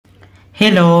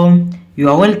Hello, you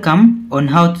are welcome on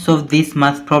how to solve this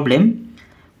math problem,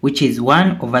 which is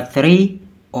 1 over 3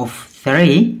 of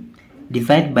 3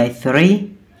 divided by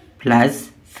 3 plus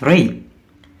 3.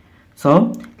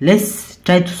 So let's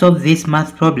try to solve this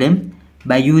math problem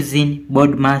by using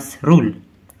BODMAS rule.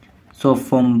 So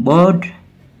from BODMAS,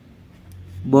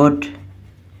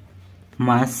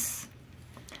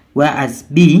 whereas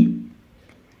B,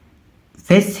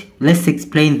 first let's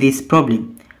explain this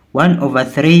problem. 1 over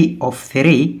 3 of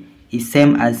 3 is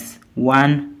same as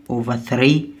 1 over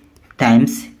 3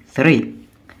 times 3.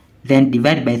 Then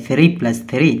divide by 3 plus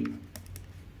 3.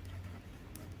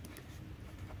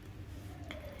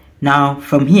 Now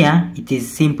from here it is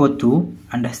simple to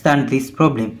understand this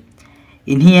problem.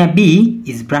 In here B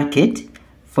is bracket.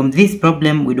 From this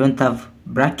problem we don't have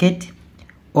bracket.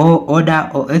 Or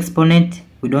order or exponent,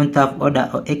 we don't have order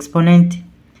or exponent.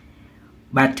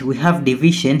 But we have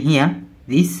division here,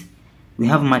 this. We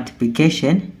have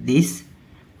multiplication, this.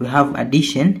 We have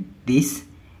addition, this.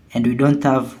 And we don't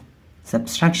have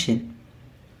subtraction.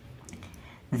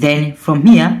 Then from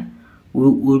here, we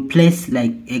will place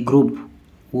like a group.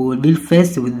 We will deal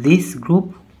first with this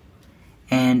group.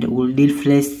 And we'll deal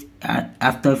first,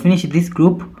 after we finish this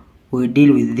group, we'll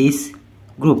deal with this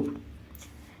group.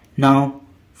 Now,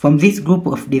 from this group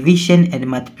of division and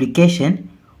multiplication,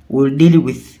 we'll deal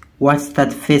with what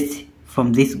starts first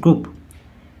from this group.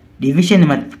 Division and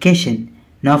multiplication.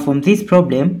 Now from this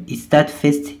problem, it starts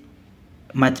first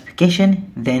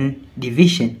multiplication, then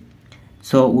division.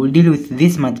 So we'll deal with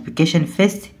this multiplication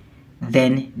first,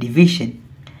 then division.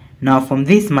 Now from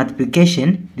this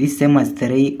multiplication, this same as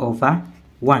 3 over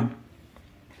 1.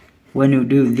 When you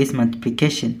do this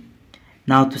multiplication.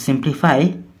 Now to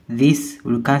simplify, this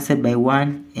will cancel by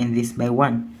 1 and this by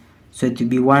 1. So it will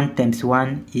be 1 times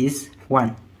 1 is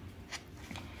 1.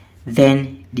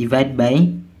 Then divide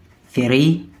by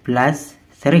 3 plus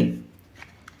 3.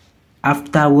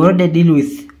 After we already deal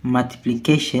with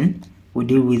multiplication, we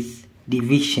deal with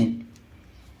division.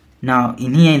 Now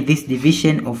in here, in this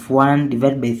division of 1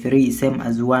 divided by 3 is same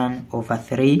as 1 over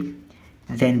 3,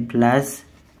 then plus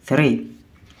 3.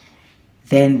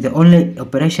 Then the only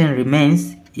operation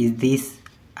remains is this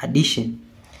addition.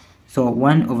 So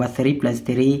 1 over 3 plus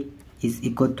 3 is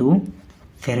equal to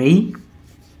 3,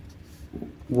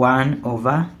 1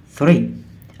 over 3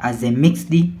 as a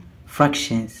mixed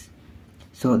fractions.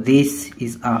 So this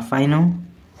is our final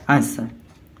answer.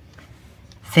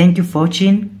 Thank you for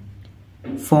watching.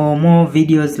 For more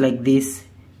videos like this,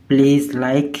 please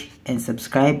like and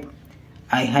subscribe.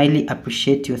 I highly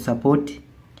appreciate your support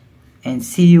and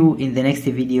see you in the next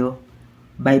video.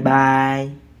 Bye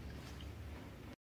bye.